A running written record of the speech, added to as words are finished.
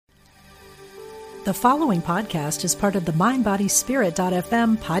The following podcast is part of the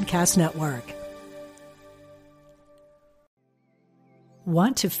MindBodySpirit.fm podcast network.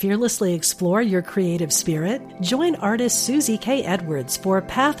 Want to fearlessly explore your creative spirit? Join artist Susie K. Edwards for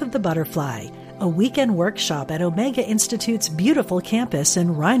Path of the Butterfly, a weekend workshop at Omega Institute's beautiful campus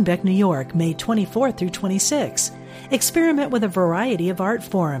in Rhinebeck, New York, May 24 through 26. Experiment with a variety of art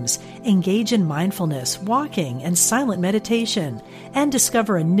forms, engage in mindfulness, walking, and silent meditation, and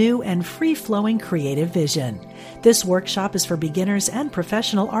discover a new and free-flowing creative vision. This workshop is for beginners and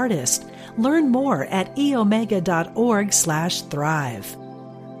professional artists. Learn more at eomega.org/thrive.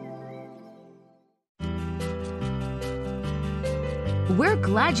 We're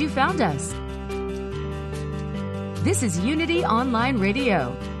glad you found us. This is Unity Online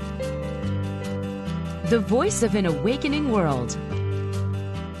Radio, the voice of an awakening world.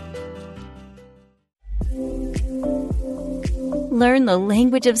 Learn the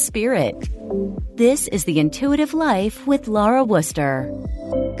language of spirit. This is The Intuitive Life with Laura Wooster.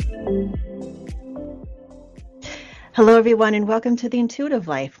 Hello, everyone, and welcome to The Intuitive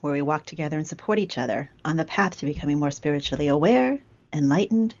Life, where we walk together and support each other on the path to becoming more spiritually aware,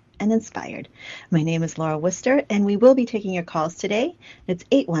 enlightened, and inspired. My name is Laura Wooster, and we will be taking your calls today. It's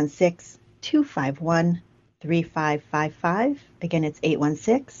 816-251-3555. Again, it's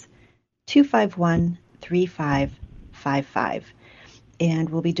 816-251-3555. And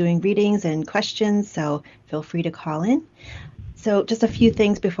we'll be doing readings and questions, so feel free to call in. So just a few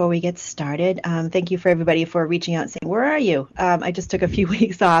things before we get started. Thank you for everybody for reaching out and saying, where are you? I just took a few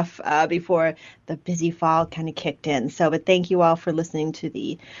weeks off before the busy fall kind of kicked in. But thank you all for listening to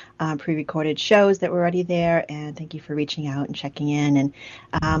the pre-recorded shows that were already there. And thank you for reaching out and checking in. And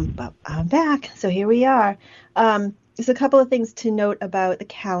but I'm back. So here we are. There's a couple of things to note about the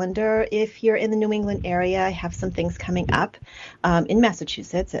calendar. If you're in the New England area, I have some things coming up in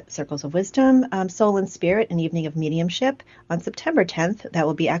Massachusetts at Circles of Wisdom, Soul and Spirit, an evening of mediumship on September 10th. That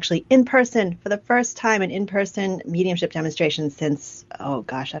will be actually in person for the first time, an in-person mediumship demonstration since, I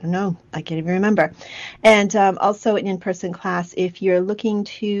don't know. I can't even remember. And also an in-person class if you're looking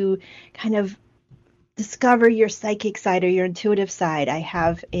to kind of discover your psychic side or your intuitive side. I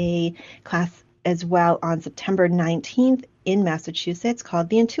have a class as well on September 19th in Massachusetts called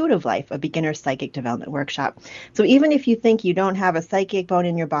The Intuitive Life, a beginner psychic development workshop. So even if you think you don't have a psychic bone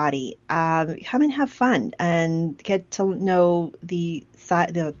in your body, come and have fun and get to know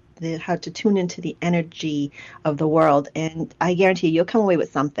how to tune into the energy of the world. And I guarantee you'll come away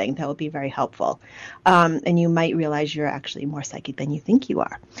with something that will be very helpful. And you might realize you're actually more psychic than you think you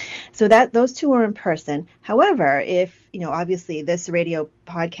are. So those two are in person. However, if, obviously this radio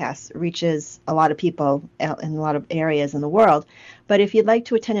podcast reaches a lot of people in a lot of areas in the world. But if you'd like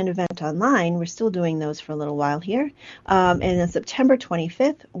to attend an event online, we're still doing those for a little while here. And on September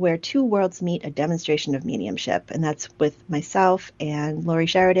 25th, where two worlds meet, a demonstration of mediumship. And that's with myself and Lori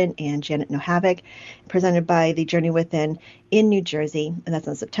Sheridan and Janet Nohavik, presented by the Journey Within in New Jersey. And that's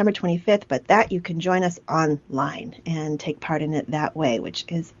on September 25th. But that you can join us online and take part in it that way, which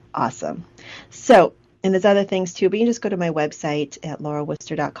is awesome. And there's other things too, but you can just go to my website at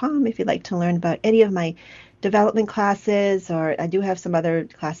laurawooster.com if you'd like to learn about any of my development classes, or I do have some other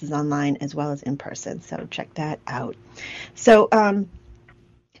classes online as well as in person, so check that out. So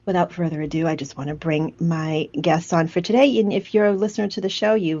without further ado, I just want to bring my guest on for today. And if you're a listener to the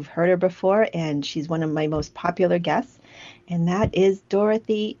show, you've heard her before, and she's one of my most popular guests, and that is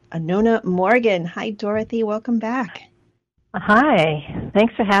Dorothy Anona Morgan. Hi, Dorothy. Welcome back. Hi.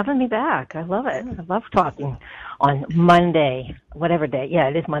 Thanks for having me back. I love it. I love talking on Monday, whatever day. Yeah,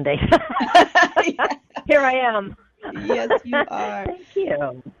 it is Monday. Here I am. Yes, you are. Thank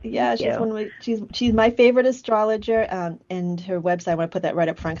you. Yeah, she's my favorite astrologer, and her website, I want to put that right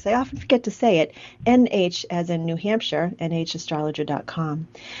up front because I often forget to say it, NH as in New Hampshire, nhastrologer.com.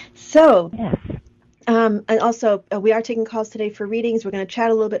 So, yes. And also, we are taking calls today for readings. We're going to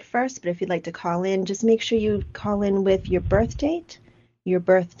chat a little bit first, but if you'd like to call in, just make sure you call in with your birth date, your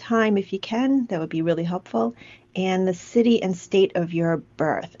birth time if you can. That would be really helpful. And the city and state of your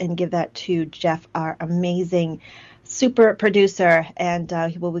birth. And give that to Jeff, our amazing super producer, and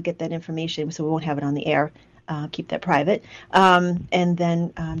we'll get that information so we won't have it on the air. Keep that private. And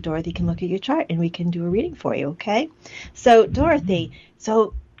then Dorothy can look at your chart and we can do a reading for you, okay? So, Dorothy,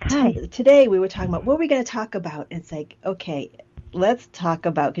 today we were talking about what we're going to talk about. And it's like, okay, let's talk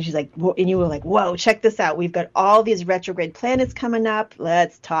about, because she's like, and you were like, whoa, check this out. We've got all these retrograde planets coming up.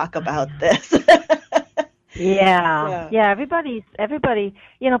 Let's talk about this. Yeah. Everybody,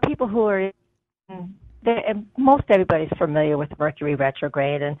 people who are in and most everybody's familiar with Mercury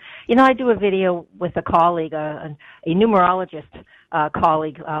retrograde. And, I do a video with a colleague, a numerologist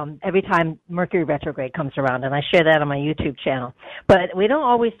colleague, every time Mercury retrograde comes around, and I share that on my YouTube channel. But we don't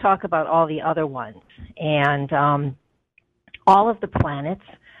always talk about all the other ones. And all of the planets,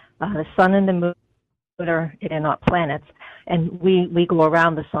 the sun and the moon, they're not planets, and we go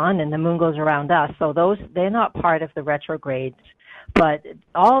around the sun and the moon goes around us. So they're not part of the retrogrades, but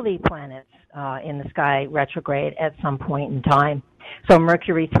all the planets in the sky retrograde at some point in time. So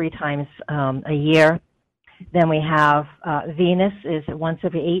Mercury 3 times a year. Then we have Venus is once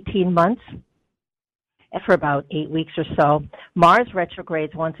every 18 months for about 8 weeks or so. Mars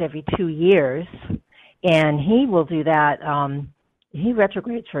retrogrades once every 2 years, and he will do that. He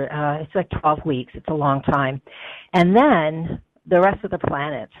retrogrades for, it's like 12 weeks. It's a long time. And then the rest of the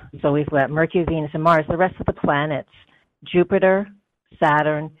planets, so we've got Mercury, Venus, and Mars, the rest of the planets, Jupiter,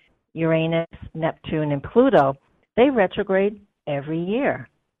 Saturn, Uranus, Neptune, and Pluto, they retrograde every year,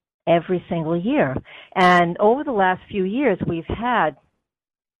 every single year. And over the last few years, we've had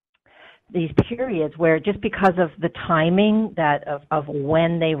these periods where just because of the timing of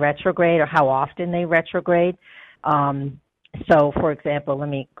when they retrograde or how often they retrograde, so, for example, let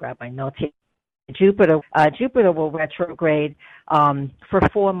me grab my notes here. Jupiter will retrograde for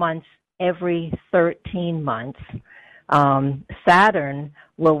 4 months every 13 months. Saturn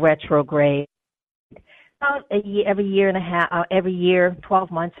will retrograde about every year and a half, every year, 12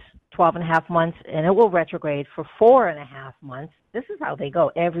 months, 12 and a half months, and it will retrograde for 4.5 months. This is how they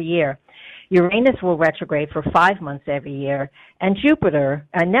go every year. Uranus will retrograde for 5 months every year, and Jupiter,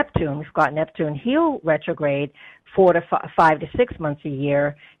 Neptune, we've got Neptune, he'll retrograde 5 to 6 months a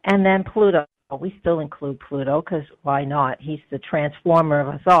year, and then Pluto. We still include Pluto because why not? He's the transformer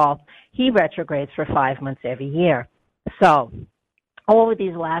of us all. He retrogrades for 5 months every year. So over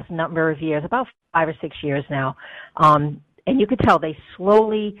these last number of years, about 5 or 6 years now, and you could tell they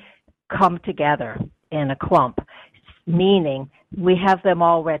slowly come together in a clump, meaning we have them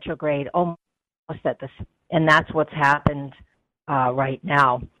all retrograde almost at this, and that's what's happened right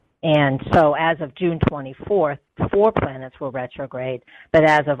now. And so as of June 24th, 4 planets will retrograde, but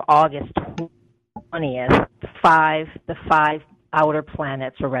as of August 20th, the 5 outer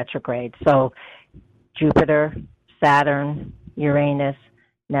planets are retrograde. So Jupiter, Saturn, Uranus,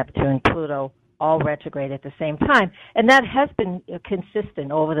 Neptune, Pluto, all retrograde at the same time. And that has been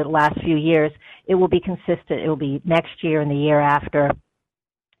consistent over the last few years. It will be consistent. It will be next year and the year after.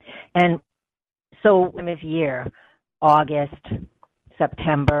 And so time of year, August,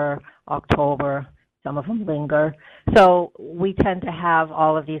 September, October, some of them linger. So we tend to have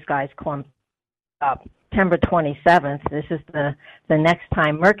all of these guys clumped up. September 27th, this is the next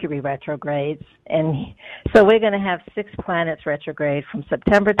time Mercury retrogrades. And so we're going to have 6 planets retrograde from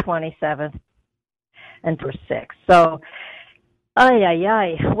September 27th and for 6. So,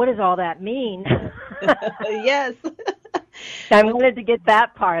 what does all that mean? Yes. I wanted to get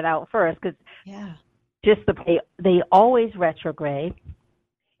that part out first because just they always retrograde.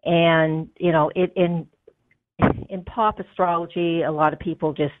 And, in pop astrology, a lot of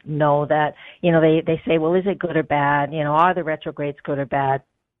people just know that, they say, well, is it good or bad? Are the retrogrades good or bad?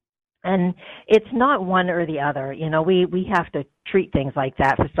 And it's not one or the other. We have to treat things like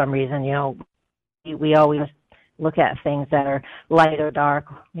that for some reason. We always look at things that are light or dark,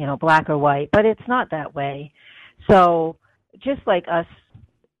 black or white, but it's not that way. So just like us,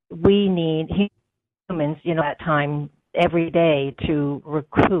 we need humans, that time every day to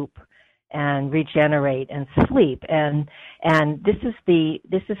recoup and regenerate and sleep. And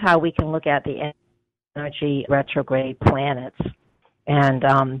this is how we can look at the energy retrograde planets and,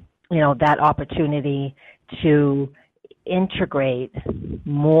 that opportunity to integrate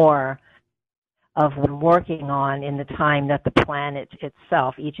more of what we're working on in the time that the planet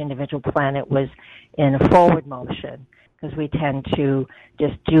itself, each individual planet, was in forward motion, because we tend to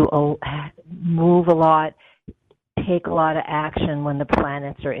just move a lot, take a lot of action when the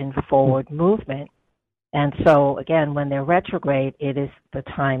planets are in forward movement. And so, again, when they're retrograde, it is the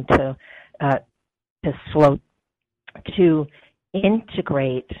time to slow, to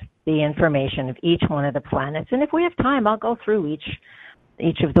integrate the information of each one of the planets. And if we have time, I'll go through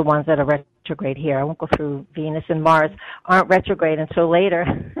each of the ones that are retrograde here. I won't go through Venus and Mars aren't retrograde until later.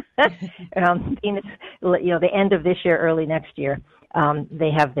 Venus, the end of this year, early next year, they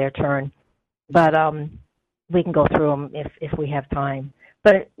have their turn. But we can go through them if we have time.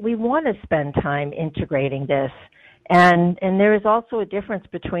 But we want to spend time integrating this. And there is also a difference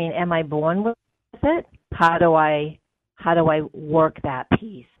between, am I born with it? How do I work that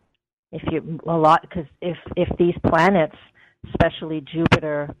piece? Because if these planets, especially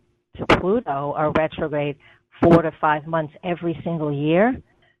Jupiter, to Pluto are retrograde 4 to 5 months every single year,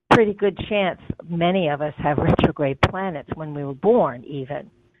 pretty good chance many of us have retrograde planets when we were born even.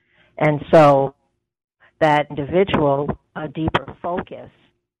 And so that individual, a deeper focus,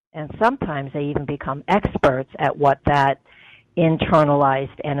 and sometimes they even become experts at what that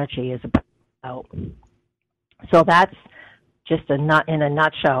internalized energy is about. So that's just in a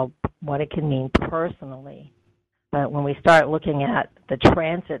nutshell what it can mean personally. But when we start looking at the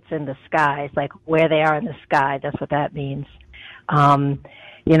transits in the skies, like where they are in the sky, that's what that means.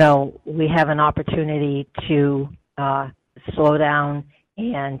 We have an opportunity to slow down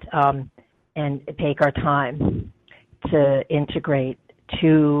and take our time to integrate,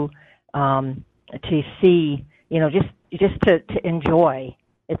 to see, just to enjoy.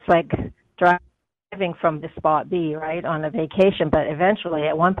 It's like driving from the spot B, right, on a vacation, but eventually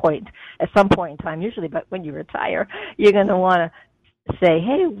at some point in time, usually, but when you retire, you're going to want to say,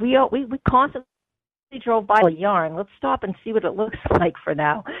 hey, we constantly drove by a yarn. Let's stop and see what it looks like for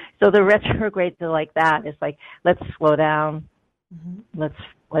now. So the retrogrades are like that. It's like, let's slow down. Mm-hmm.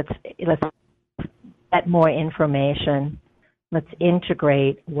 Let's get more information. Let's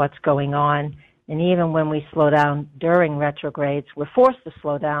integrate what's going on. And even when we slow down during retrogrades, we're forced to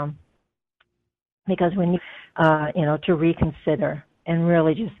slow down because we need, to reconsider and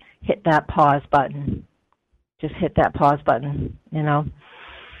really just hit that pause button. Just hit that pause button, And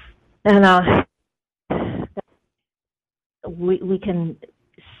we can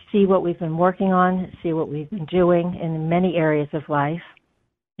see what we've been working on, see what we've been doing in many areas of life,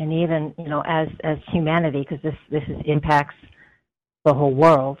 and even, as humanity, because this impacts the whole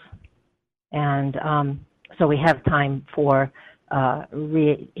world. And so we have time for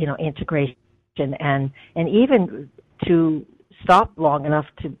integration and even to stop long enough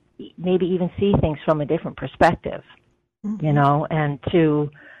to maybe even see things from a different perspective, mm-hmm. and to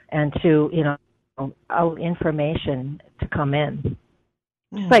allow information to come in.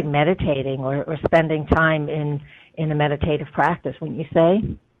 It's like meditating or spending time in a meditative practice, wouldn't you say?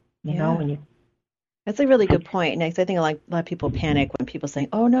 When you. That's a really good point. Next, I think a lot of people panic when people say,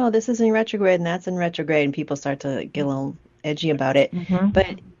 "Oh no, this is in retrograde and that's in retrograde," and people start to get a little edgy about it. Mm-hmm.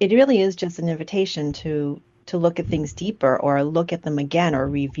 But it really is just an invitation to look at things deeper, or look at them again, or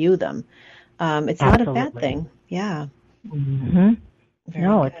review them. It's Absolutely. Not a bad thing. Yeah. Mm-hmm.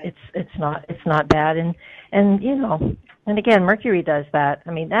 No, it's not bad, and again, Mercury does that.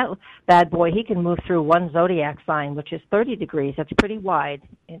 I mean, that bad boy, he can move through one zodiac sign, which is 30 degrees. That's pretty wide.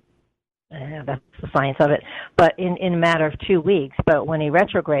 That's the science of it. But in a matter of 2 weeks. But when he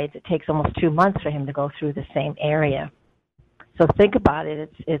retrogrades, it takes almost 2 months for him to go through the same area. So think about it.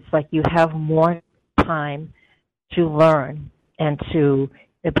 It's like you have more time to learn and to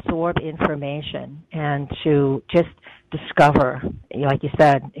absorb information and to just discover, like you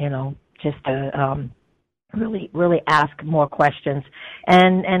said, just to really ask more questions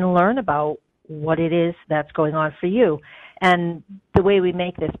and learn about what it is that's going on for you. And the way we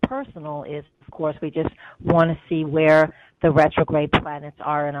make this personal is, of course, we just want to see where the retrograde planets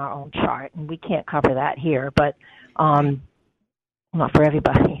are in our own chart. And we can't cover that here, but not for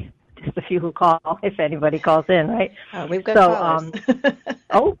everybody. Just a few who call, if anybody calls in, right? We've got callers.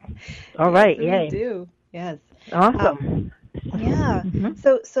 All right, yes, yay. We do, yes. Awesome. Yeah. Mm-hmm.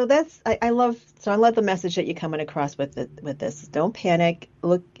 So that's I love the message that you're coming across with this. Don't panic.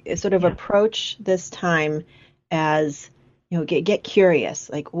 Look, sort of approach this time as get curious.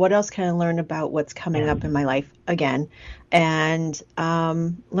 Like, what else can I learn about what's coming up in my life again, and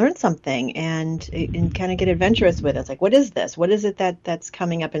learn something and kind of get adventurous with it. It's like, what is this? What is it that's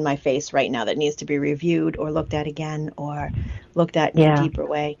coming up in my face right now that needs to be reviewed or looked at again or looked at in a deeper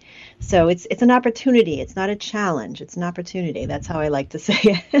way? So it's an opportunity. It's not a challenge. It's an opportunity. That's how I like to say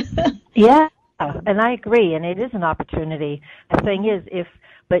it. Yeah, and I agree. And it is an opportunity. The thing is,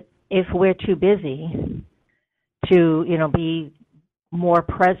 if we're too busy to be more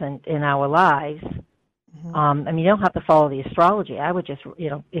present in our lives. Mm-hmm. You don't have to follow the astrology. I would just,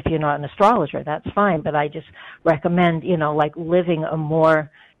 if you're not an astrologer, that's fine. But I just recommend, like living a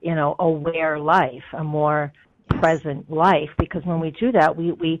more, aware life, a more present life. Because when we do that,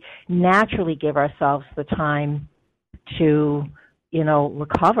 we naturally give ourselves the time to,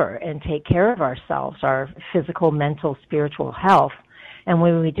 recover and take care of ourselves, our physical, mental, spiritual health. And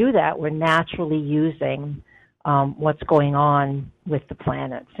when we do that, we're naturally using what's going on with the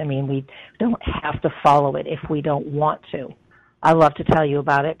planets. I mean, we don't have to follow it if we don't want to. I love to tell you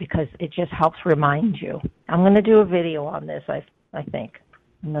about it because it just helps remind you. I'm going to do a video on this, I think.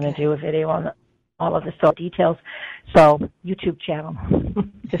 I'm going to do a video all of the details. So YouTube channel,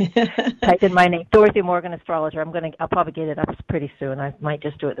 just type in my name, Dorothy Morgan Astrologer. I'll probably get it up pretty soon. I might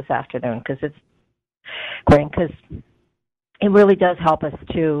just do it this afternoon because it's great. Because it really does help us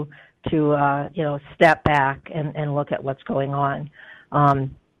to step back and look at what's going on.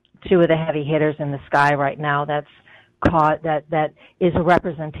 Two of the heavy hitters in the sky right now that is a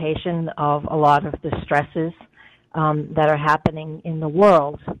representation of a lot of the stresses that are happening in the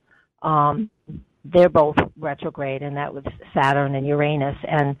world. They're both retrograde, and that was Saturn and Uranus,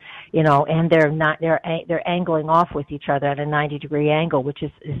 and they're angling off with each other at a 90-degree angle, which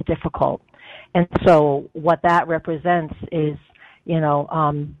is difficult. And so what that represents is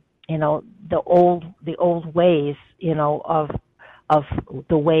the old ways of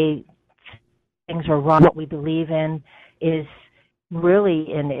the way things are run. What we believe in is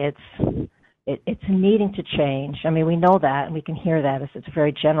really in it's needing to change. I mean, we know that, and we can hear that. It's a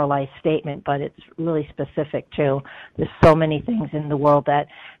very generalized statement, but it's really specific too. There's so many things in the world that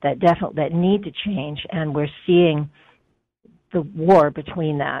need to change, and we're seeing the war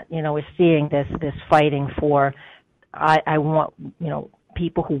between that. We're seeing this fighting for. I want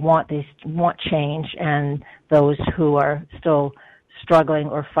people who want change, and those who are still struggling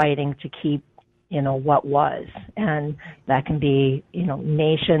or fighting to keep what was, and that can be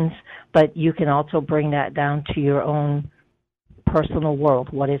nations, but you can also bring that down to your own personal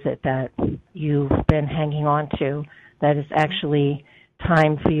world. What is it that you've been hanging on to that is actually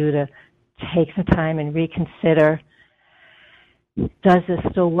time for you to take some time and reconsider, does this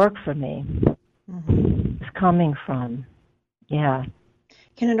still work for me? Mm-hmm. It's coming from, yeah.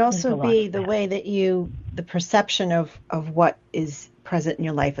 Can it also be the way that the perception of what is present in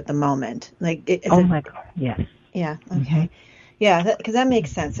your life at the moment? Like, my God, yes. Yeah. Okay. Mm-hmm. Yeah, because that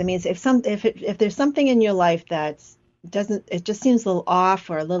makes sense. I mean, if there's something in your life it just seems a little off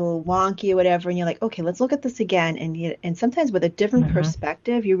or a little wonky or whatever, and you're like, okay, let's look at this again, and sometimes with a different mm-hmm.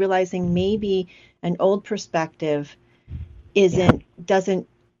 perspective, you're realizing maybe an old perspective you're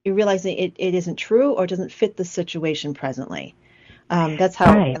realizing it isn't true or doesn't fit the situation presently. That's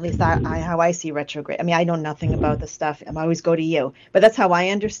how, right. At least how I see retrograde. I mean, I know nothing about the stuff. I always go to you, but that's how I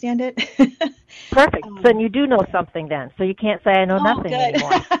understand it. Perfect. So then you do know something then. So you can't say I know nothing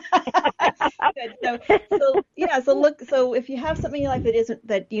anymore. Good. So if you have something in your life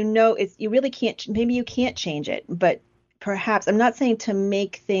you really can't, maybe you can't change it, but perhaps, I'm not saying to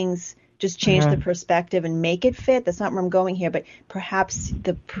make things just change mm-hmm. the perspective and make it fit. That's not where I'm going here, but perhaps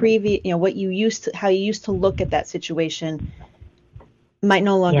the previous, how you used to look at that situation might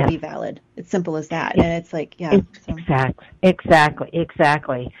no longer be valid. It's simple as that. And it's like, Exactly.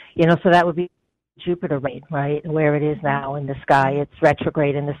 So that would be Jupiter, right? Where it is now in the sky. It's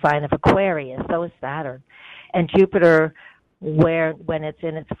retrograde in the sign of Aquarius. So is Saturn. And Jupiter, when it's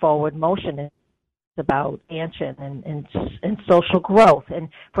in its forward motion, it's about expansion and social growth. And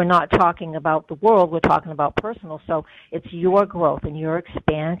if we're not talking about the world, we're talking about personal. So it's your growth and your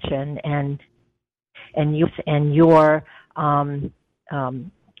expansion and your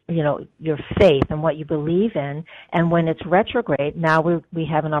your faith and what you believe in. And when it's retrograde, now we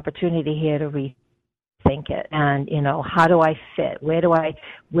have an opportunity here to rethink it. And how do I fit? Where do I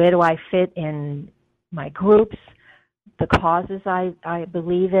fit in my groups? The causes I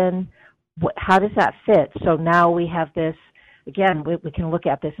believe in. How does that fit? So now we have this. Again, we can look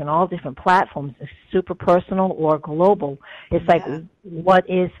at this in all different platforms, super personal or global. It's like, what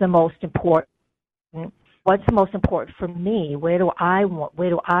is the most important? What's the most important for me? Where do I want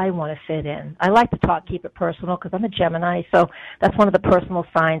to fit in? I like to keep it personal because I'm a Gemini, so that's one of the personal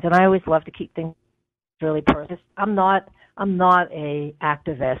signs, and I always love to keep things really personal. I'm not a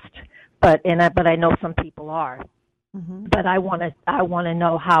activist, but I know some people are. Mm-hmm. But I want to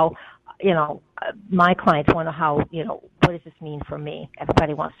know how. My clients want to know how. What does this mean for me?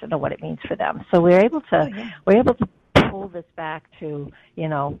 Everybody wants to know what it means for them. So we're able to pull this back to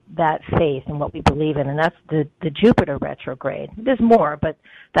that faith and what we believe in, and that's the Jupiter retrograde. There's more, but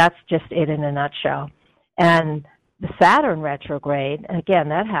that's just it in a nutshell. And the Saturn retrograde, again,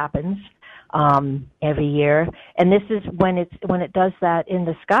 that happens every year, and this is when it does that in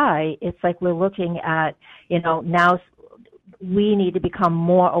the sky. It's like we're looking at now we need to become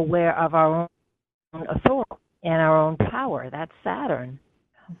more aware of our own authority and our own power. That's Saturn,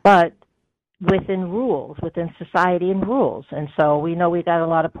 but within rules, within society and rules. And so we know we got a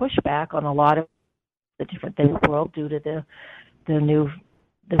lot of pushback on a lot of the different things in the world due to the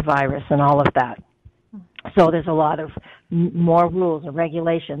virus and all of that. So there's a lot of more rules and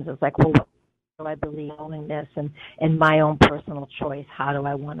regulations. It's like, well, what do I believe in this and my own personal choice? How do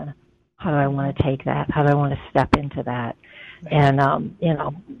I want to take that? How do I want to step into that? Right. And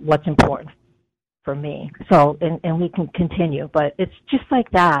what's important for me. So, and we can continue, but it's just like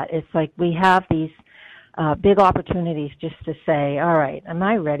that. It's like we have these big opportunities just to say, all right, am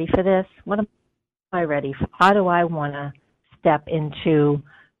I ready for this? What am I ready for? How do I want to step into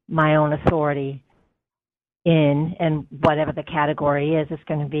my own authority in, and whatever the category is, it's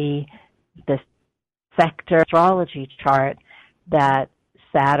going to be this sector astrology chart that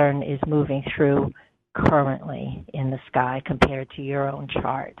Saturn is moving through currently in the sky compared to your own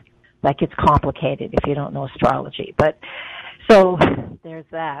chart. That gets complicated if you don't know astrology. But so there's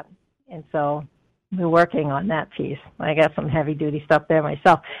that. And so we're working on that piece. I got some heavy duty stuff there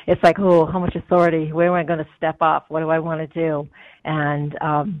myself. It's like, oh, how much authority? Where am I going to step up? What do I want to do? And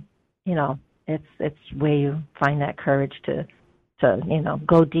it's where you find that courage to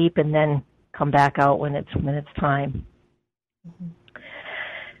go deep and then come back out when it's time. Mm-hmm.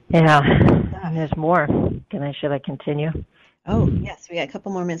 Yeah, and there's more. Should I continue? Oh, yes, we got a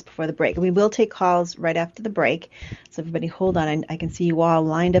couple more minutes before the break. We will take calls right after the break. So everybody hold on. I can see you all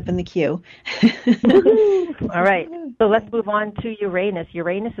lined up in the queue. All right. So let's move on to Uranus.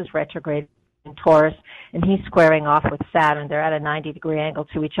 Uranus is retrograde in Taurus, and he's squaring off with Saturn. They're at a 90-degree angle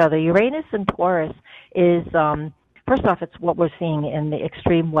to each other. Uranus in Taurus is, first off, it's what we're seeing in the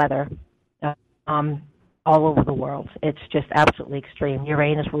extreme weather all over the world. It's just absolutely extreme.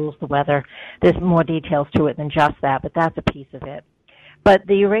 Uranus rules the weather. There's more details to it than just that, but that's a piece of it. But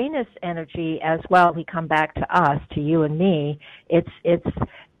the Uranus energy as well, we come back to us, to you and me, it's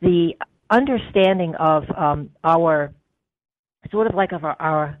the understanding of our, sort of like of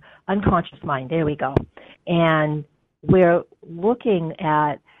our unconscious mind. There we go. And we're looking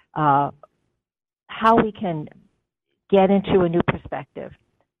at how we can get into a new perspective,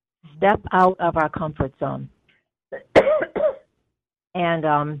 step out of our comfort zone,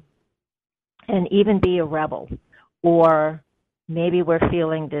 and even be a rebel. Or maybe we're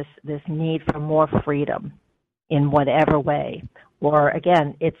feeling this need for more freedom in whatever way. Or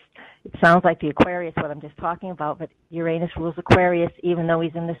again, it sounds like the Aquarius, what I'm just talking about, but Uranus rules Aquarius even though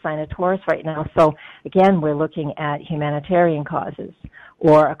he's in the sign of Taurus right now. So again, we're looking at humanitarian causes,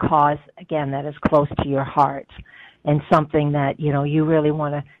 or a cause, again, that is close to your heart, and something that, you really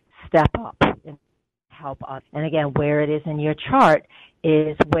want to step up and help us. And again, where it is in your chart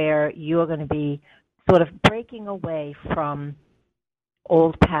is where you're going to be sort of breaking away from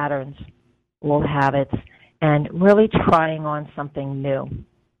old patterns, old habits, and really trying on something new.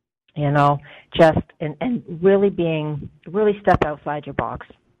 Just and really step outside your box.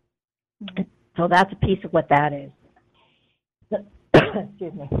 So that's a piece of what that is.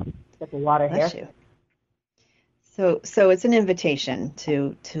 Excuse me. Get the water Bless here. You. So it's an invitation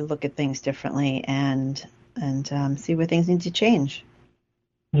to look at things differently and see where things need to change.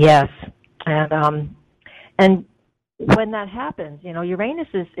 Yes, and when that happens, Uranus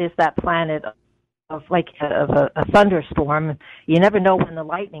is that planet of a thunderstorm. You never know when the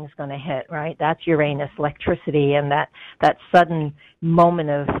lightning's going to hit, right? That's Uranus, electricity, and that sudden moment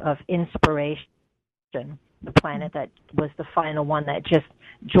of inspiration. The planet that was the final one that just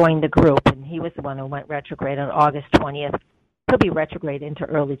joined the group, and he was the one who went retrograde on August 20th. He'll be retrograde into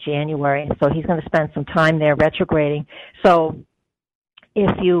early January, so he's going to spend some time there retrograding. So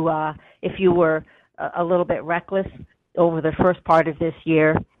if you were a little bit reckless over the first part of this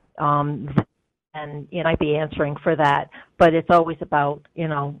year, and you might be answering for that, but it's always about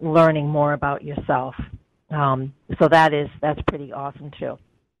learning more about yourself. So that's pretty awesome too.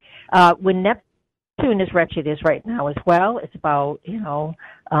 When Neptune is wretched is right now as well. It's about,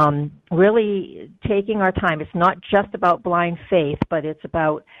 really taking our time. It's not just about blind faith, but it's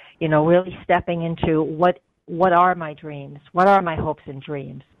about, really stepping into what are my dreams? What are my hopes and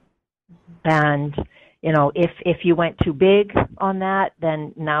dreams? And, if you went too big on that,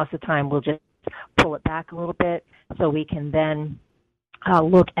 then now's the time. We'll just pull it back a little bit so we can then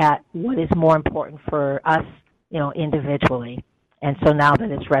look at what is more important for us, individually. And so now that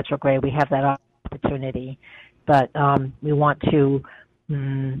it's retrograde, we have that opportunity, but we want to,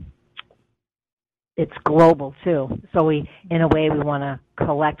 it's global too. So we want to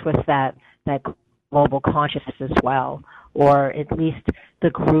collect with that global consciousness as well, or at least the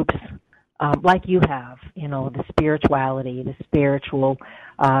groups like you have, the spirituality, the spiritual,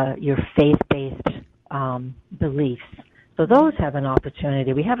 your faith-based beliefs. So those have an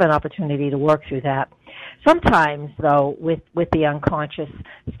opportunity. We have an opportunity to work through that. Sometimes, though, with the unconscious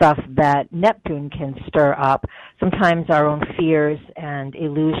stuff that Neptune can stir up, sometimes our own fears and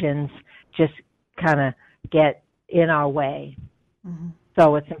illusions just kind of get in our way. Mm-hmm.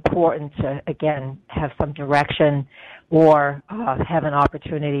 So it's important to, again, have some direction or have an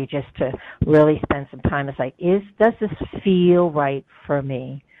opportunity just to really spend some time. It's like, does this feel right for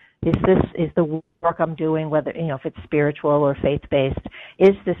me? is the work I'm doing, whether, if it's spiritual or faith-based,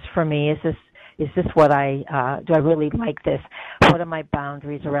 is this for me? Is this what do I really like this? What are my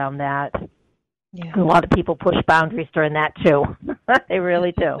boundaries around that? Yeah. A lot of people push boundaries during that too. They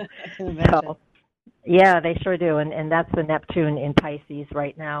really do. I can imagine. So, yeah, they sure do, and that's the Neptune in Pisces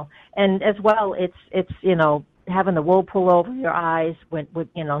right now. And as well, it's having the wool pull over your eyes, with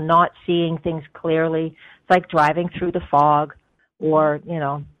not seeing things clearly. It's like driving through the fog, or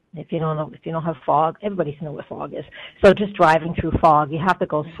if you don't have fog, everybody's know what fog is. So just driving through fog, you have to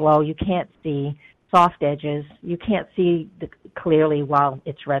go slow. You can't see soft edges. You can't see clearly while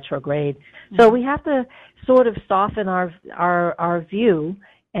it's retrograde. So we have to sort of soften our view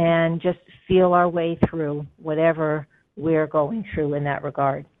and just feel our way through whatever we're going through in that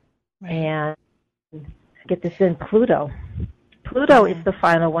regard. Right. And get this in, Pluto. Pluto is the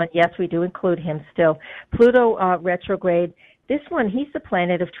final one. Yes, we do include him still. Pluto retrograde. This one, he's the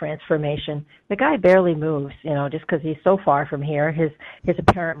planet of transformation. The guy barely moves, just because he's so far from here. His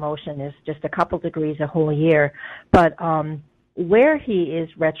apparent motion is just a couple degrees a whole year. But where he is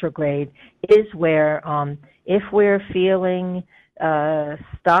retrograde is where, if we're feeling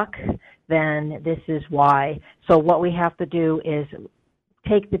stuck, then this is why. So what we have to do is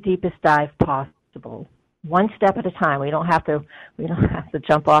take the deepest dive possible, one step at a time. We don't have to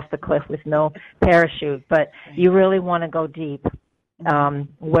jump off the cliff with no parachute, but you really want to go deep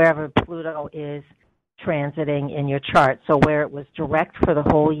wherever Pluto is transiting in your chart. So where it was direct for the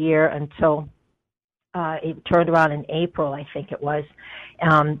whole year until it turned around in April, I think it was.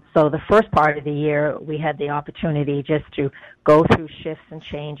 So the first part of the year, we had the opportunity just to go through shifts and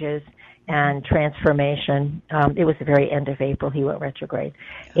changes and transformation. It was the very end of April he went retrograde.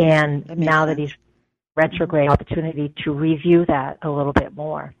 And now that he's retrograde, opportunity to review that a little bit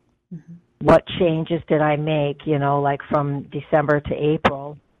more. Mm-hmm. What changes did I make, like from December to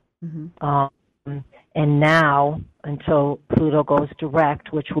April? Mm-hmm. And now, until Pluto goes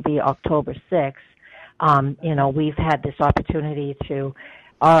direct, which will be October 6th, we've had this opportunity to,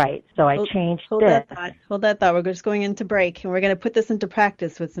 all right, so I changed this. Hold that thought. We're just going into break, and we're going to put this into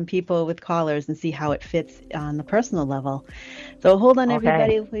practice with some people, with callers, and see how it fits on the personal level. So hold on,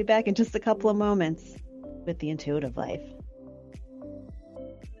 everybody. We'll be back in just a couple of moments with the Intuitive Life.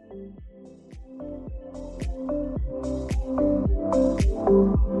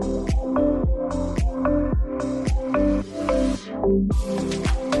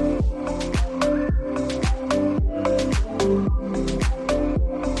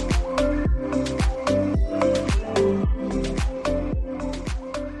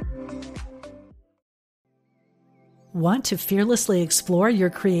 Want to fearlessly explore your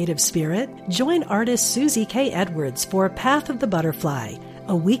creative spirit? Join artist Susie K. Edwards for Path of the Butterfly,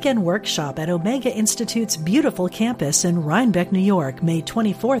 a weekend workshop at Omega Institute's beautiful campus in Rhinebeck, New York, May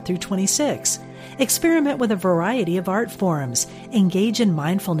 24th through 26. Experiment with a variety of art forms, engage in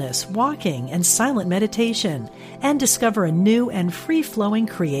mindfulness, walking, and silent meditation, and discover a new and free-flowing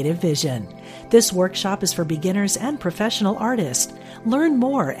creative vision. This workshop is for beginners and professional artists. Learn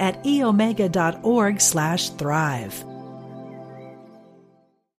more at eomega.org/thrive.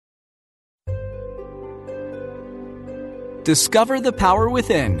 Discover the power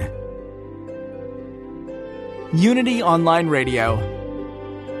within. Unity Online Radio.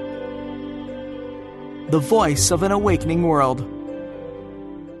 The voice of an awakening world.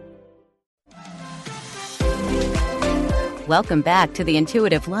 Welcome back to The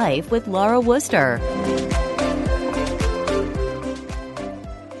Intuitive Life with Laura Wooster.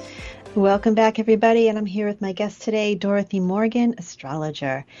 Welcome back, everybody, and I'm here with my guest today, Dorothy Morgan,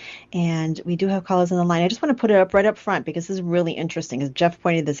 astrologer. And we do have callers on the line. I just want to put it up right up front because this is really interesting, because Jeff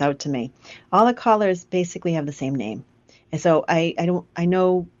pointed this out to me. All the callers basically have the same name. And so I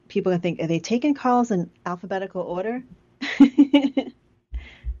know people can think, are they taking calls in alphabetical order?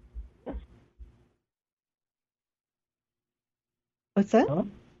 What's that? Huh?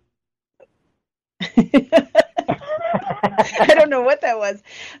 I don't know what that was.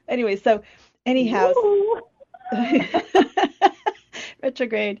 Anyway, so anyhow,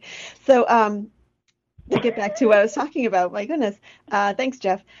 retrograde. So to get back to what I was talking about, my goodness. Thanks,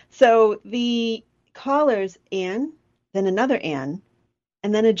 Jeff. So the callers, Ann, then another Ann,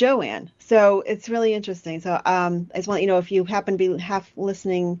 and then a Joanne. So it's really interesting. So I just want if you happen to be half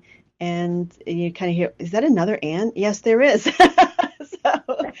listening and you kind of hear, is that another Ann? Yes, there is.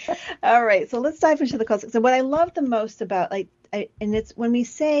 All right, so let's dive into the calls. So what I love the most about, and it's when we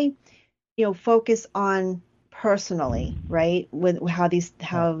say, focus on personally, right? With how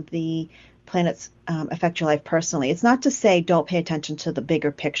the planets affect your life personally. It's not to say don't pay attention to the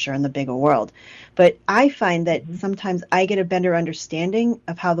bigger picture and the bigger world, but I find that sometimes I get a better understanding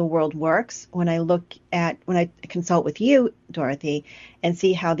of how the world works when I consult with you, Dorothy, and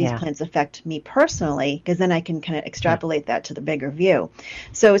see how these planets affect me personally, because then I can kind of extrapolate that to the bigger view.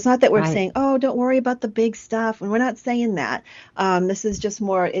 So it's not that we're saying, oh, don't worry about the big stuff, and we're not saying that. This is just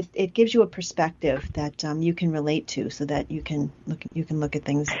more, it gives you a perspective that you can relate to, so that you can look at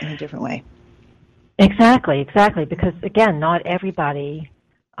things in a different way. Exactly, because, again, not everybody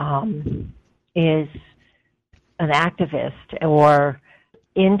is an activist or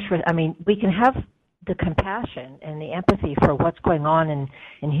interest. I mean, we can have the compassion and the empathy for what's going on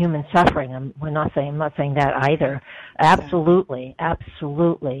in human suffering. I'm not saying that either. Absolutely.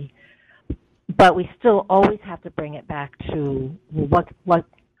 But we still always have to bring it back to what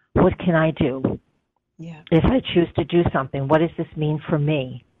can I do? Yeah. If I choose to do something, what does this mean for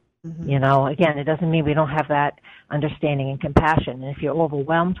me? You know, again, it doesn't mean we don't have that understanding and compassion. And if you're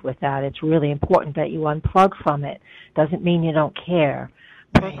overwhelmed with that, it's really important that you unplug from it. Doesn't mean you don't care.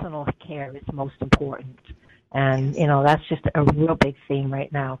 Personal care is most important. And, you know, that's just a real big theme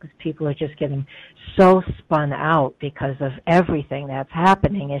right now, because people are just getting so spun out because of everything that's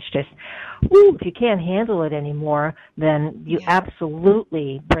happening. It's just, if you can't handle it anymore, then you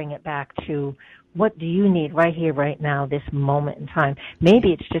absolutely bring it back to, what do you need right here, right now, this moment in time?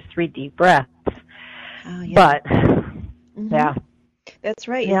 Maybe it's just 3 deep breaths. But, That's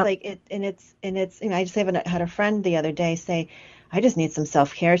right. It's like it's you know, I just had a friend the other day say, I just need some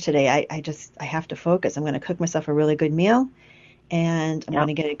self-care today. I have to focus. I'm going to cook myself a really good meal, and I'm going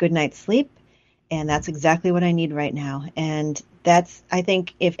to get a good night's sleep, and that's exactly what I need right now. And I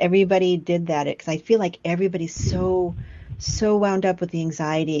think if everybody did that, because I feel like everybody's so wound up with the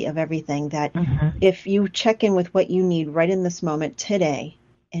anxiety of everything that if you check in with what you need right in this moment today,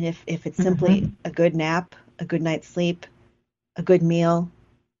 and if it's simply a good nap, a good night's sleep, a good meal,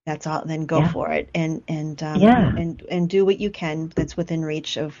 that's all, then go for it and do what you can that's within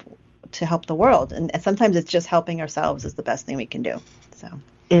reach to help the world. And sometimes it's just helping ourselves is the best thing we can do. So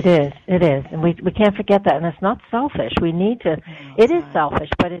it is, and we can't forget that. And it's not selfish. We need to. It is selfish,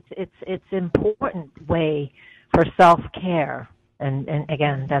 but it's important way for self-care, and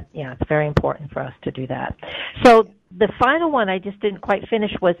again, that it's very important for us to do that. So the final one I just didn't quite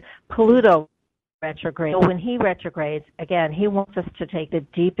finish was Pluto retrograde. So when he retrogrades, again, he wants us to take the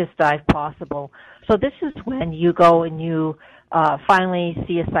deepest dive possible. So this is when you go and you finally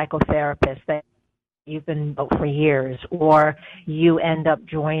see a psychotherapist that you've been about for years, or you end up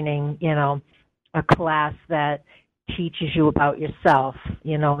joining, a class that teaches you about yourself,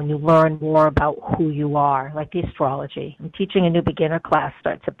 and you learn more about who you are, like the astrology. I'm teaching a new beginner class,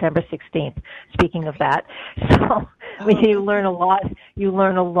 starts September 16th. Speaking of that, so you learn a lot. You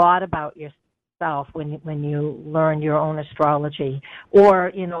learn a lot about yourself when you learn your own astrology,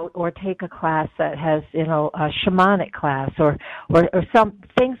 or take a class that has a shamanic class, or some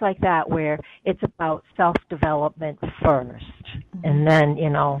things like that, where it's about self-development first, and then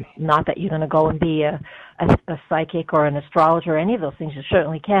not that you're going to go and be a psychic or an astrologer or any of those things. You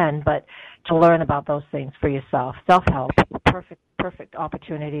certainly can, but to learn about those things for yourself, self-help, perfect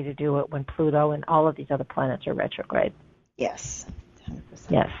opportunity to do it when Pluto and all of these other planets are retrograde. Yes. 100%.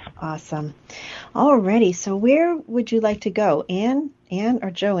 Yes. Awesome. Alrighty. So where would you like to go, Anne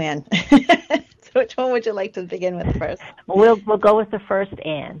or Joanne? So which one would you like to begin with first? We'll go with the first,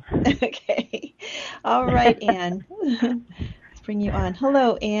 Anne. Okay. All right, Anne. Let's bring you on.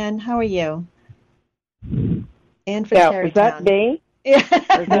 Hello, Anne. How are you? Anne from Tarrytown. Is that me?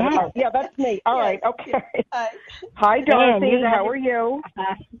 Yeah. Yeah, that's me. All right. Okay. Hi, Dorothy. Anne, how are you?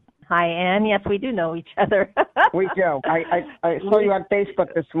 Hi, Anne. Yes, we do know each other. We do. I saw you on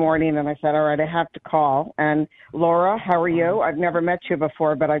Facebook this morning, and I said, all right, I have to call. And Laura, how are you? I've never met you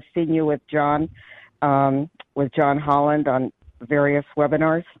before, but I've seen you with John Holland on various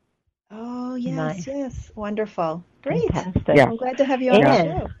webinars. Oh, yes, nice. Yes. Wonderful. Great. Yeah. I'm glad to have you on the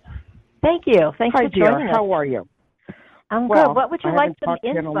show. Thank you. Thanks Hi, for joining us. How are you? I'm good. What would you like some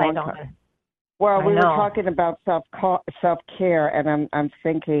insight on? Well, we were talking about self-care, and I'm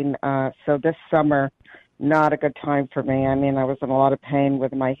thinking, so this summer, not a good time for me. I mean, I was in a lot of pain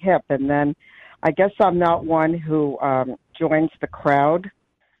with my hip, and then I guess I'm not one who joins the crowd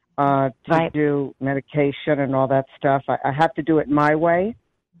to do medication and all that stuff. I have to do it my way,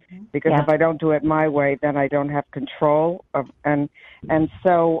 because if I don't do it my way, then I don't have control of, and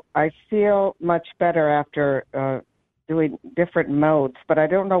so I feel much better after doing different modes, but I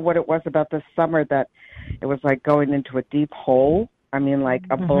don't know what it was about this summer that it was like going into a deep hole. I mean, like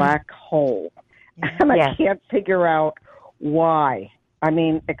a black hole. And I can't figure out why. I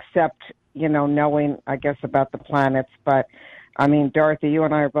mean, except knowing, I guess, about the planets. But, I mean, Dorothy, you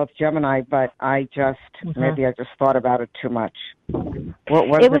and I are both Gemini, but maybe I just thought about it too much. What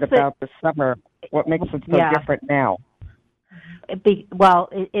was it about the summer? What makes it so different now?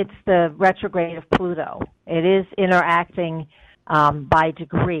 It's the retrograde of Pluto. It is interacting by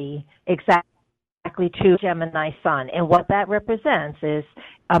degree exactly to Gemini Sun. And what that represents is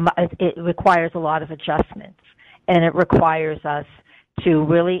it requires a lot of adjustments. And it requires us to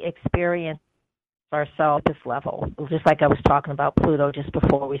really experience ourselves at this level, just like I was talking about Pluto just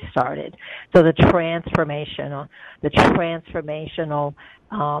before we started. So the transformational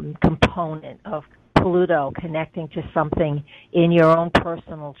component of Pluto connecting to something in your own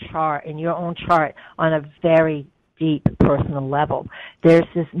personal chart, on a very deep personal level. There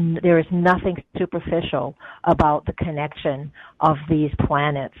is nothing superficial about the connection of these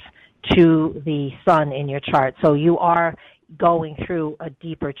planets to the sun in your chart. So you are going through a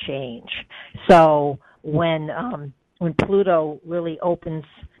deeper change. So when Pluto really opens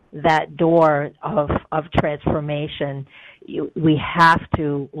that door of transformation, we have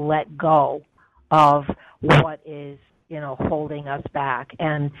to let go of what is holding us back.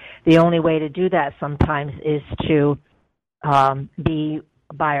 And the only way to do that sometimes is to be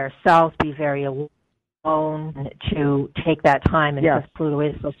by ourselves, be very alone, to take that time. And because Pluto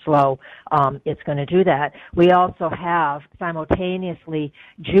is so slow, it's going to do that. We also have, simultaneously,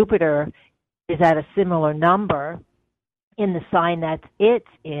 Jupiter is at a similar number in the sign that it's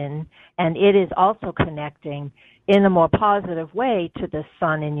in, and it is also connecting in a more positive way to the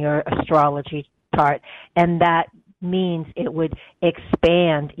sun in your astrology chart, and that means it would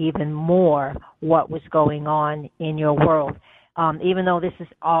expand even more what was going on in your world. Even though this is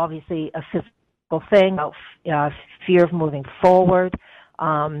obviously a physical thing, fear of moving forward,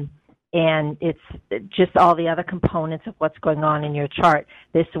 and it's just all the other components of what's going on in your chart.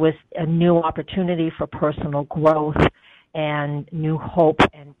 This was a new opportunity for personal growth and new hope,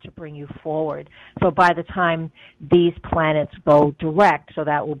 and to bring you forward. So by the time these planets go direct, so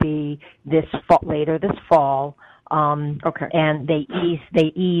that will be later this fall, and they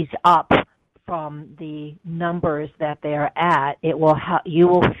ease up from the numbers that they're at, you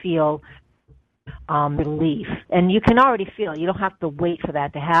will feel relief. And you can already feel, you don't have to wait for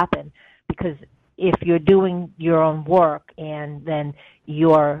that to happen, because if you're doing your own work and then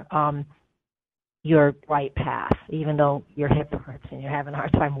your right path, even though your hip hurts and you're having a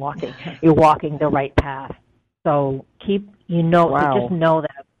hard time walking, you're walking the right path. So just know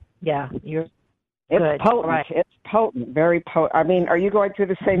that, you're it's good. Potent. Right. It's potent, very potent. I mean, are you going through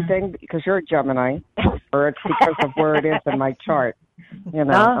the same thing because you're a Gemini, or it's because of where it is in my chart? I'm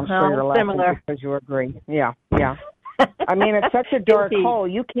sure you're laughing similar. because you agree. Yeah. I mean, it's such a dark hole.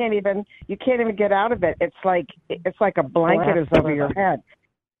 You can't even get out of it. It's like a blanket is over your head.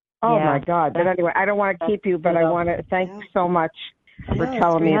 Oh, my God. But anyway, I don't want to keep you, but I want to thank you so much for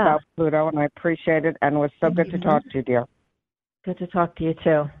telling me about Pluto, and I appreciate it, and it was so good to talk to you, dear. Good to talk to you,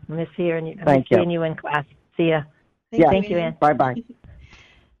 too. I miss seeing you in class. See ya. Thank you, Ann. Bye-bye.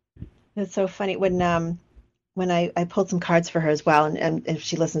 It's so funny when I pulled some cards for her as well, and if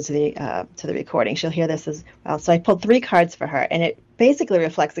she listens to the recording, she'll hear this as well. So I pulled 3 cards for her, and it basically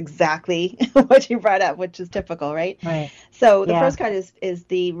reflects exactly what you brought up, which is typical, right? Right. So the first card is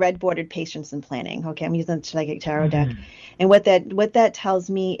the red bordered patience and planning. Okay, I'm using the Psychic Tarot deck, and what that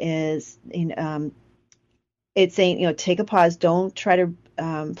tells me is, it's saying, take a pause, don't try to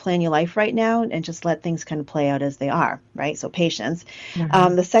plan your life right now, and just let things kind of play out as they are, right? So patience.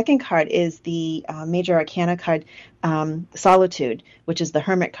 The second card is the Major Arcana card, Solitude, which is the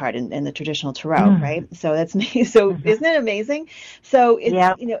Hermit card in the traditional tarot, right? So that's me. So isn't it amazing? So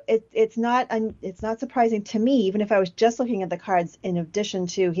it's it's not surprising to me, even if I was just looking at the cards, in addition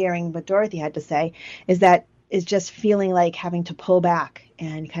to hearing what Dorothy had to say, is just feeling like having to pull back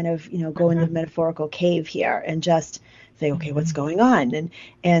and kind of go into the metaphorical cave here and just say, okay, what's going on?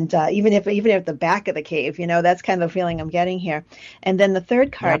 And even if the back of the cave, that's kind of the feeling I'm getting here. And then the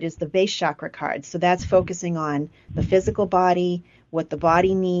third card is the base chakra card. So that's focusing on the physical body, what the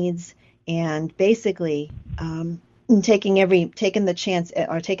body needs, and basically taking the chance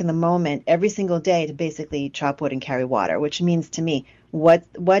or taking the moment every single day to basically chop wood and carry water, which means to me, what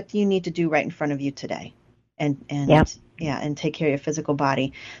do you need to do right in front of you today? And take care of your physical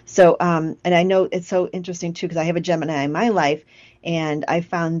body. So, and I know it's so interesting too, because I have a Gemini in my life, and I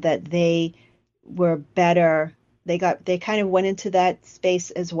found that they were better. They kind of went into that space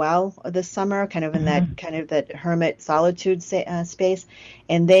as well this summer, kind of in that kind of that hermit solitude space,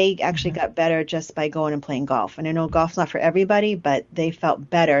 and they actually got better just by going and playing golf. And I know golf's not for everybody, but they felt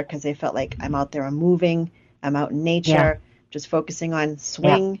better because they felt like I'm out there, I'm moving, I'm out in nature. just focusing on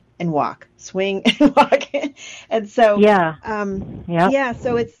swing and walk, swing and walk. And so,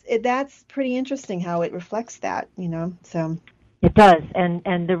 so that's pretty interesting how it reflects that, so. It does.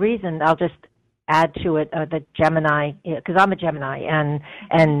 And the reason, I'll just add to it, the Gemini, because I'm a Gemini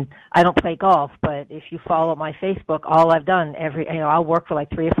and I don't play golf, but if you follow my Facebook, all I've done I'll work for like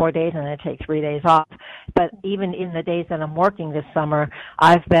 3 or 4 days and then take 3 days off. But even in the days that I'm working this summer,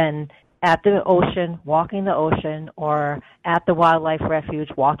 I've been at the ocean, walking the ocean, or at the wildlife refuge,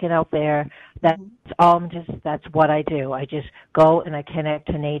 walking out there. That's what I do. I just go and I connect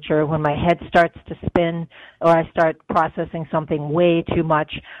to nature. When my head starts to spin or I start processing something way too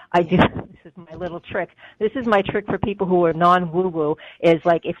much, this is my little trick. This is my trick for people who are non-woo-woo, is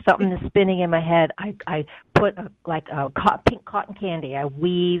like if something is spinning in my head, I put pink cotton candy. I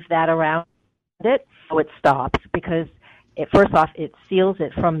weave that around it so it stops, because first off, it seals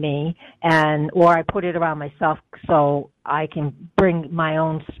it from me, or I put it around myself so I can bring my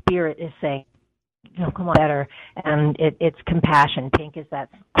own spirit is saying, come on, better. And it's compassion. Pink is that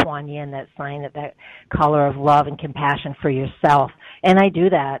Kuan Yin, that sign, that color of love and compassion for yourself. And I do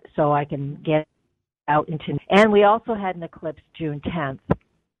that so I can get out into. And we also had an eclipse June 10th.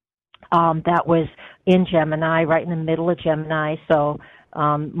 That was in Gemini, right in the middle of Gemini. So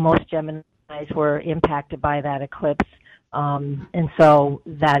most Geminis were impacted by that eclipse. And so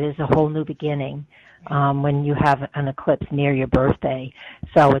that is a whole new beginning when you have an eclipse near your birthday.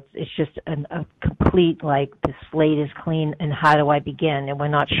 So it's just a complete, like, the slate is clean, and how do I begin? And we're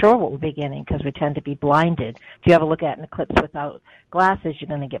not sure what we're beginning because we tend to be blinded. If you ever look at an eclipse without glasses, you're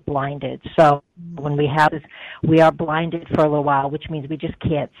going to get blinded. So when we have this, we are blinded for a little while, which means we just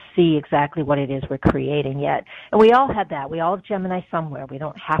can't see exactly what it is we're creating yet. And we all had that. We all have Gemini somewhere. We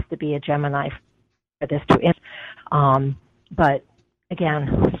don't have to be a Gemini for this to end. But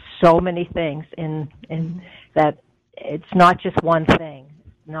again, so many things in that it's not just one thing.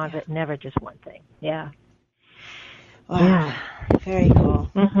 Never just one thing. Yeah. Wow. Yeah. Very cool.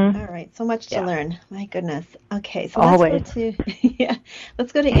 Mm-hmm. All right. So much to learn. My goodness. Okay. So Always.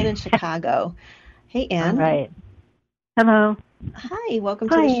 let's go to Ann in Chicago. Hey, Ann. All right. Hello. Hi. Welcome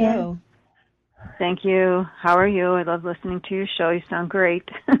to the show. Thank you. How are you? I love listening to your show. You sound great.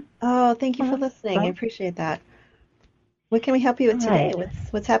 Oh, thank you for listening. I appreciate that. What can we help you with today?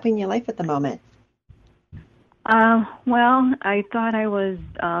 What's happening in your life at the moment? Well, I thought I was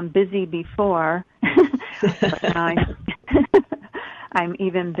busy before, but now I'm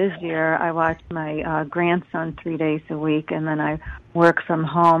even busier. I watch my grandson 3 days a week, and then I work from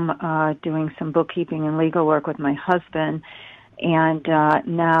home doing some bookkeeping and legal work with my husband. And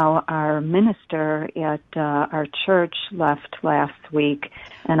now our minister at our church left last week,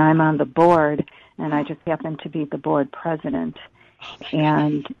 and I'm on the board. And I just happen to be the board president.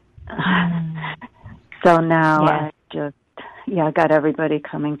 And so now I got everybody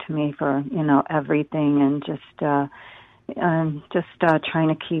coming to me for, everything, and just trying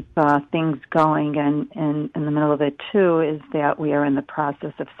to keep things going. And in the middle of it, too, is that we are in the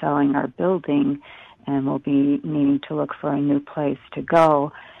process of selling our building, and we'll be needing to look for a new place to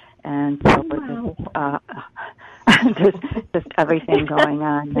go. And so just everything going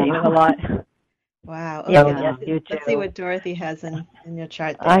on now. A lot. Wow. Okay. Yes, you too. Let's see what Dorothy has in your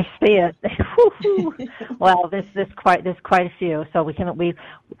chart there. I see it. Well, there's quite a few. So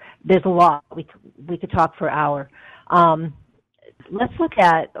there's a lot. We could talk for an hour. Let's look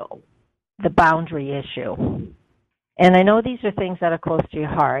at the boundary issue. And I know these are things that are close to your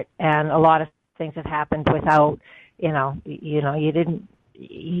heart, and a lot of things have happened without, you didn't.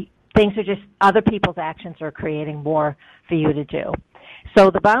 Things are just other people's actions are creating more for you to do.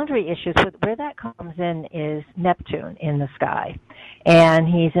 So the boundary issues, where that comes in is Neptune in the sky. And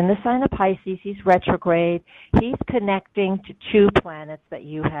he's in the sign of Pisces. He's retrograde. He's connecting to 2 planets that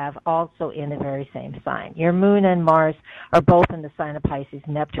you have also in the very same sign. Your moon and Mars are both in the sign of Pisces.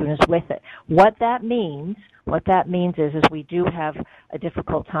 Neptune is with it. What that means is we do have a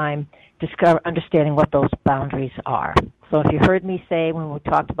difficult time understanding what those boundaries are. So if you heard me say when we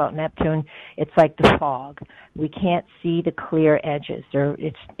talked about Neptune, it's like the fog. We can't see the clear edges.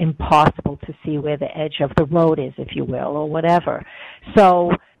 It's impossible to see where the edge of the road is, if you will, or whatever.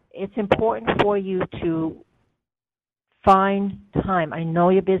 So it's important for you to find time. I know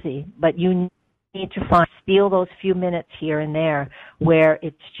you're busy, but you need to steal those few minutes here and there where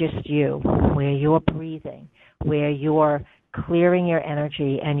it's just you, where you're breathing, where you're clearing your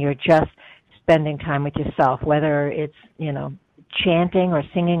energy and you're just spending time with yourself, whether it's, chanting or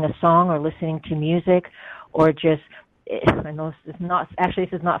singing a song or listening to music or just, I know this is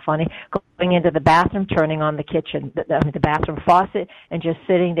not funny, going into the bathroom, turning on the bathroom faucet and just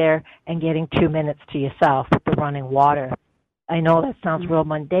sitting there and getting 2 minutes to yourself with the running water. I know that sounds real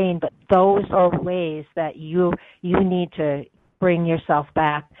mundane, but those are ways that you need to bring yourself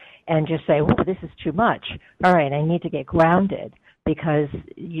back and just say, "Oh, this is too much. All right, I need to get grounded," because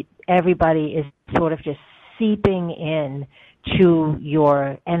everybody is sort of just seeping in to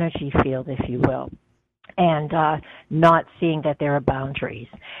your energy field, if you will, and not seeing that there are boundaries.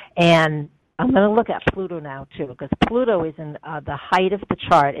 And I'm going to look at Pluto now, too, because Pluto is in the height of the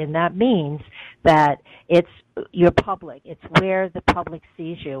chart, and that means that it's your public. It's where the public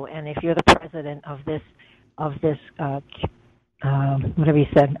sees you. And if you're the president of this whatever you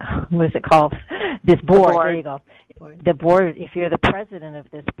said, what is it called? This board. There you go. The board, if you're the president of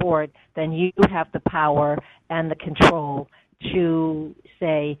this board, then you have the power and the control to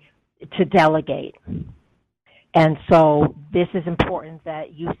delegate. And so this is important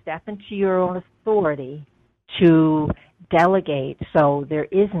that you step into your own authority to delegate so there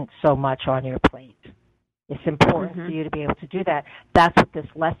isn't so much on your plate. It's important for you to be able to do that. That's what this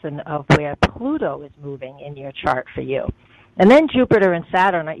lesson of where Pluto is moving in your chart for you. And then Jupiter and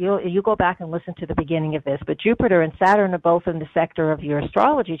Saturn, you go back and listen to the beginning of this, but Jupiter and Saturn are both in the sector of your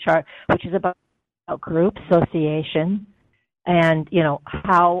astrology chart, which is about group, association, and,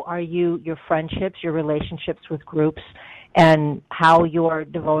 how are your friendships, your relationships with groups, and how you're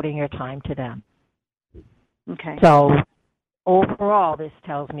devoting your time to them. Okay. So overall, this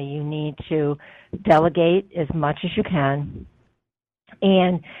tells me you need to delegate as much as you can.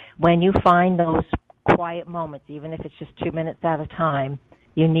 And when you find those quiet moments, even if it's just 2 minutes at a time,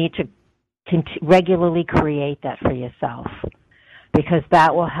 you need to regularly create that for yourself, because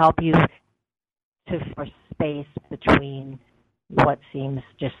that will help you to force space between what seems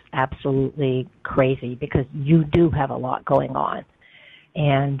just absolutely crazy, because you do have a lot going on.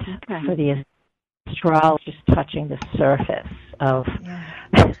 And for the astrology, just touching the surface of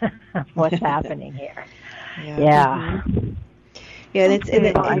what's happening here. Yeah. Yeah,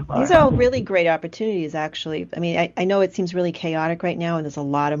 these are all really great opportunities, actually. I mean, I know it seems really chaotic right now, and there's a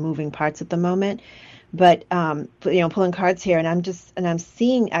lot of moving parts at the moment. But pulling cards here, and I'm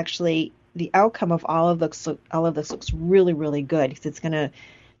seeing actually the outcome of all of this looks really, really good, because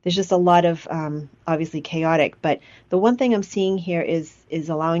there's just a lot of obviously chaotic. But the one thing I'm seeing here is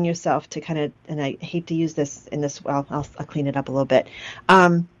allowing yourself to kind of, and I hate to use this in this. Well, I'll clean it up a little bit.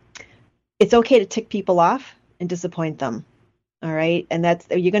 It's okay to tick people off and disappoint them. All right, and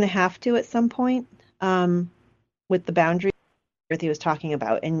you're going to have to at some point with the boundaries Dorothy was talking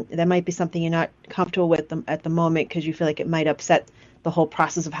about, and that might be something you're not comfortable with them at the moment because you feel like it might upset the whole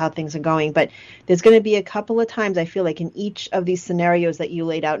process of how things are going. But there's going to be a couple of times, I feel like, in each of these scenarios that you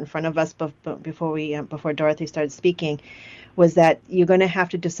laid out in front of us before Dorothy started speaking, was that you're going to have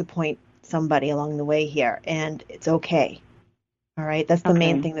to disappoint somebody along the way here, and it's okay. All right, that's the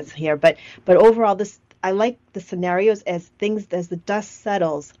main thing that's here. But overall, I like the scenarios as the dust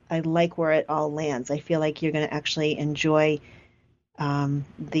settles. I like where it all lands. I feel like you're going to actually enjoy even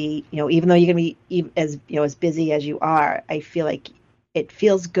though you're going to be as busy as you are, I feel like it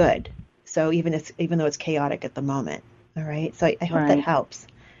feels good. So even though it's chaotic at the moment. All right. So I hope that helps.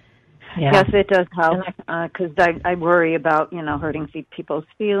 Yeah. Yes, it does help, because I worry about, hurting people's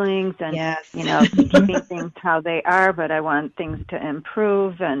feelings and, keeping things how they are, but I want things to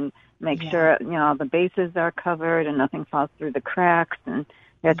improve and make sure, the bases are covered and nothing falls through the cracks and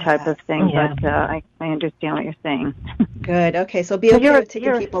that type of thing. Yeah. But I understand what you're saying. Good. Okay. So be okay with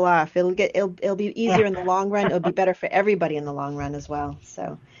taking people off. It'll be easier in the long run. It'll be better for everybody in the long run as well.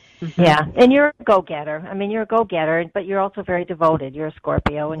 So. Yeah, and you're a go-getter. I mean, you're a go-getter, but you're also very devoted. You're a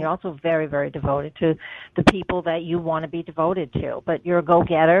Scorpio, and you're also very, very devoted to the people that you want to be devoted to. But you're a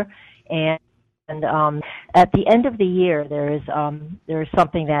go-getter, and at the end of the year, there is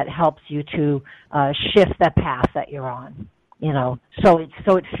something that helps you to shift that path that you're on. So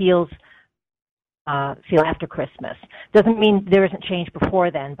it feels after Christmas. Doesn't mean there isn't change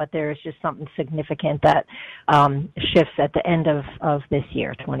before then, but there is just something significant that shifts at the end of this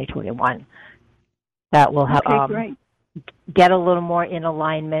year, 2021. That will help get a little more in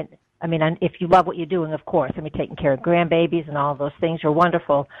alignment. I mean, if you love what you're doing, of course. I mean, taking care of grandbabies and all of those things are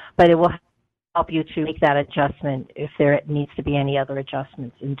wonderful, but it will help you to make that adjustment if there needs to be any other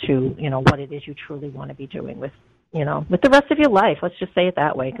adjustments into, what it is you truly want to be doing with the rest of your life. Let's just say it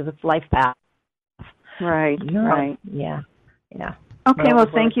that way, because it's life path. Right, right. Yeah. Okay, well,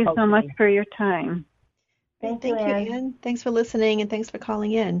 thank you so much for your time. Thank you, Ann. Thanks for listening, and thanks for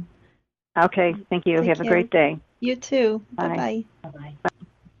calling in. Okay, thank you. Have a great day. You too. Bye. Bye-bye.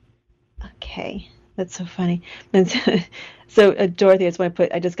 Okay, that's so funny. So, Dorothy,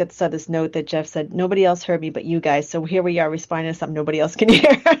 I just saw this note that Jeff said, nobody else heard me but you guys, so here we are responding to something nobody else can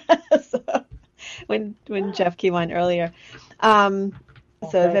hear. So, when Jeff came on earlier. So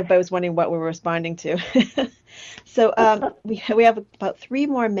if everybody was wondering what we're responding to. So we have about 3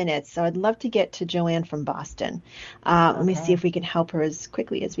 more minutes, so I'd love to get to Joanne from Boston. Let me see if we can help her as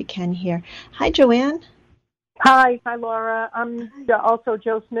quickly as we can here. Hi, Joanne. Hi, Laura. I'm also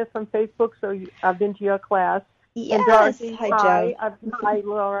Joe Smith from Facebook, so I've been to your class. Yes, and Dorothy, hi, Joe. Hi,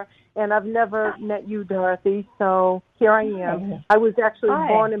 Laura. And I've never met you, Dorothy, so here I am. I was actually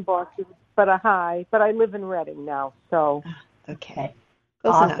born in Boston, but I live in Reading now, so. Okay.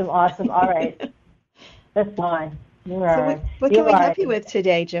 Awesome. All right. That's fine. So what can we help you with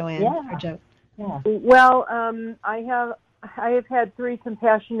today, Joanne? Yeah. Or Joe? Yeah. Well, I have had 3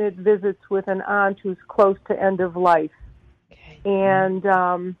 compassionate visits with an aunt who's close to end of life. Okay. And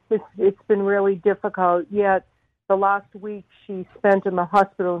it's been really difficult, yet the last week she spent in the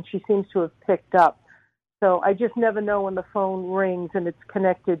hospital and she seems to have picked up. So I just never know when the phone rings and it's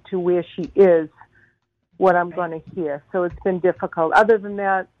connected to where she is, what I'm going to hear. So it's been difficult. Other than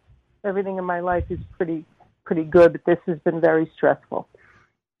that, everything in my life is pretty good, but this has been very stressful.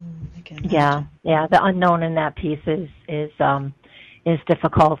 Yeah. The unknown in that piece is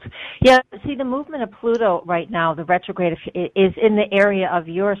difficult. Yeah. See, the movement of Pluto right now, the retrograde, is in the area of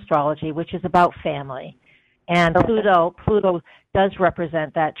your astrology, which is about family, and Pluto does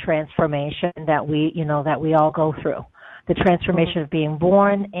represent that transformation that we all go through. The transformation of being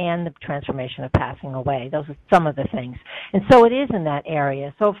born and the transformation of passing away. Those are some of the things. And so it is in that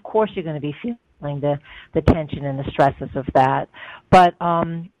area. So, of course, you're going to be feeling the tension and the stresses of that. But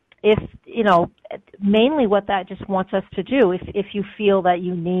if, mainly what that just wants us to do, if you feel that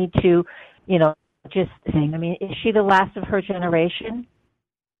you need to, just think, I mean, is she the last of her generation?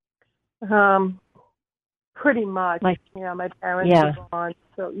 Pretty much. My parents are gone.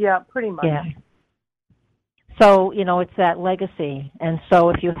 So, pretty much. Yeah. So, it's that legacy. And so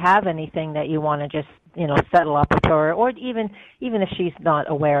if you have anything that you want to just, settle up with her, or even if she's not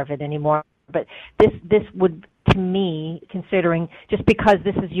aware of it anymore, but this would, to me, considering, just because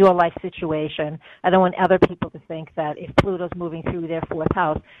this is your life situation, I don't want other people to think that if Pluto's moving through their 4th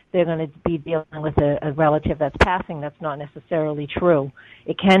house, they're going to be dealing with a relative that's passing. That's not necessarily true.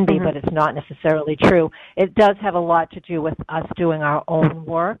 It can be, but it's not necessarily true. It does have a lot to do with us doing our own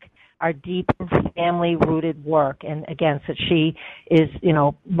work, our deep family-rooted work. And again, since she is,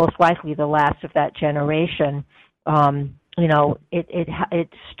 most likely the last of that generation, it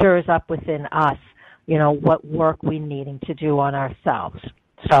stirs up within us, what work we're needing to do on ourselves.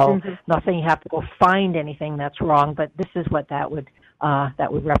 So, not saying you have to go find anything that's wrong, but this is what that would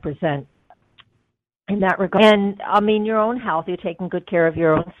represent in that regard. And I mean, your own health, you're taking good care of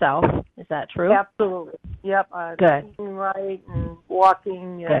your own self. Is that true? Absolutely. Yep. Good. Eating right and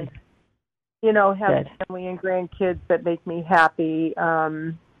walking and, having family and grandkids that make me happy.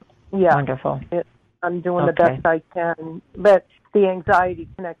 Wonderful. I'm doing the best I can, but the anxiety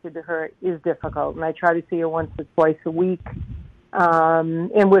connected to her is difficult, and I try to see her once or twice a week.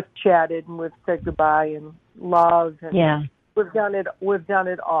 And we've chatted and we've said goodbye and loved, and we've done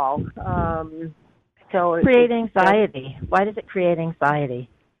it all. So create anxiety. Why does it create anxiety?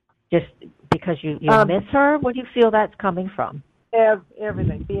 Just because you miss her? Where do you feel that's coming from?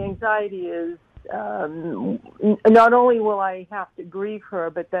 Everything. The anxiety is not only will I have to grieve her,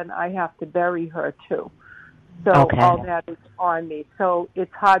 but then I have to bury her too. So all that is on me. So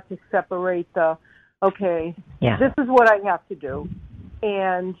it's hard to separate this is what I have to do,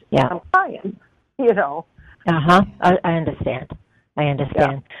 and I'm crying, I understand.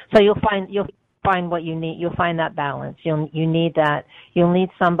 Yeah. So you'll find what you need. You'll find that balance. You'll need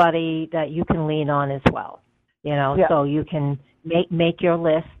somebody that you can lean on as well. So you can make your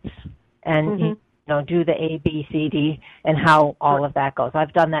lists and do the A, B, C, D, and how all of that goes.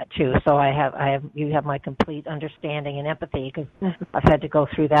 I've done that too, so you have my complete understanding and empathy, because I've had to go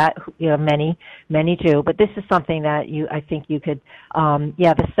through that. Many do, but this is something that I think you could.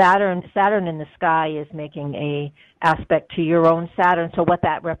 The Saturn in the sky is making a aspect to your own Saturn. So what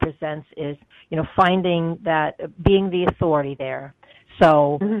that represents is, finding that, being the authority there.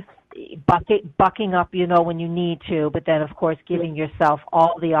 So. Bucking up, when you need to, but then, of course, giving yourself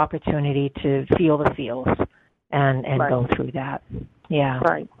all the opportunity to feel the feels and go through that. Yeah.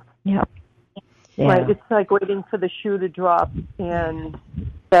 Right. Yep. Yeah. Right. It's like waiting for the shoe to drop, and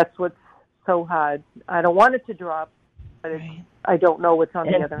that's what's so hard. I don't want it to drop, but I don't know what's on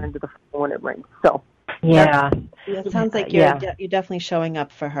the other end of the phone when it rings. So. Yeah. It sounds like you're definitely showing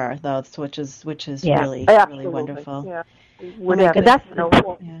up for her, though, which is really wonderful. Yeah. That's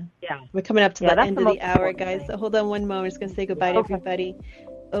we're coming up to the end of the hour, guys. So hold on one moment. I'm just going to say goodbye to everybody.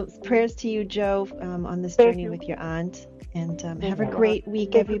 Prayers to you, Joe, on this journey with your aunt. And have a great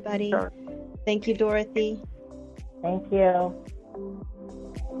week, everybody. Thank you, Dorothy. Thank you.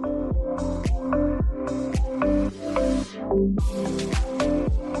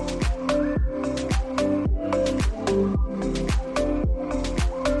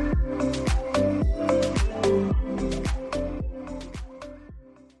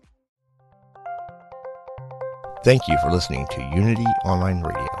 Thank you for listening to Unity Online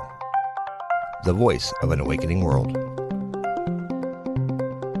Radio, the voice of an awakening world.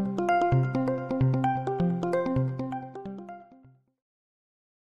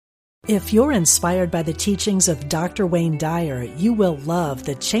 If you're inspired by the teachings of Dr. Wayne Dyer, you will love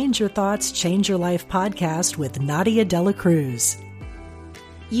the Change Your Thoughts, Change Your Life podcast with Nadia Dela Cruz.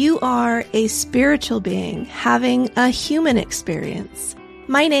 You are a spiritual being having a human experience.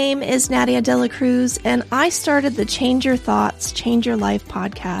 My name is Nadia Dela Cruz, and I started the Change Your Thoughts, Change Your Life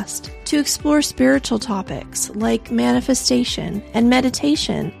podcast to explore spiritual topics like manifestation and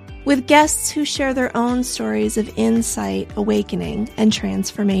meditation with guests who share their own stories of insight, awakening, and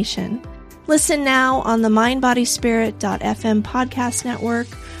transformation. Listen now on the mindbodyspirit.fm podcast network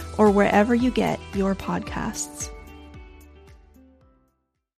or wherever you get your podcasts.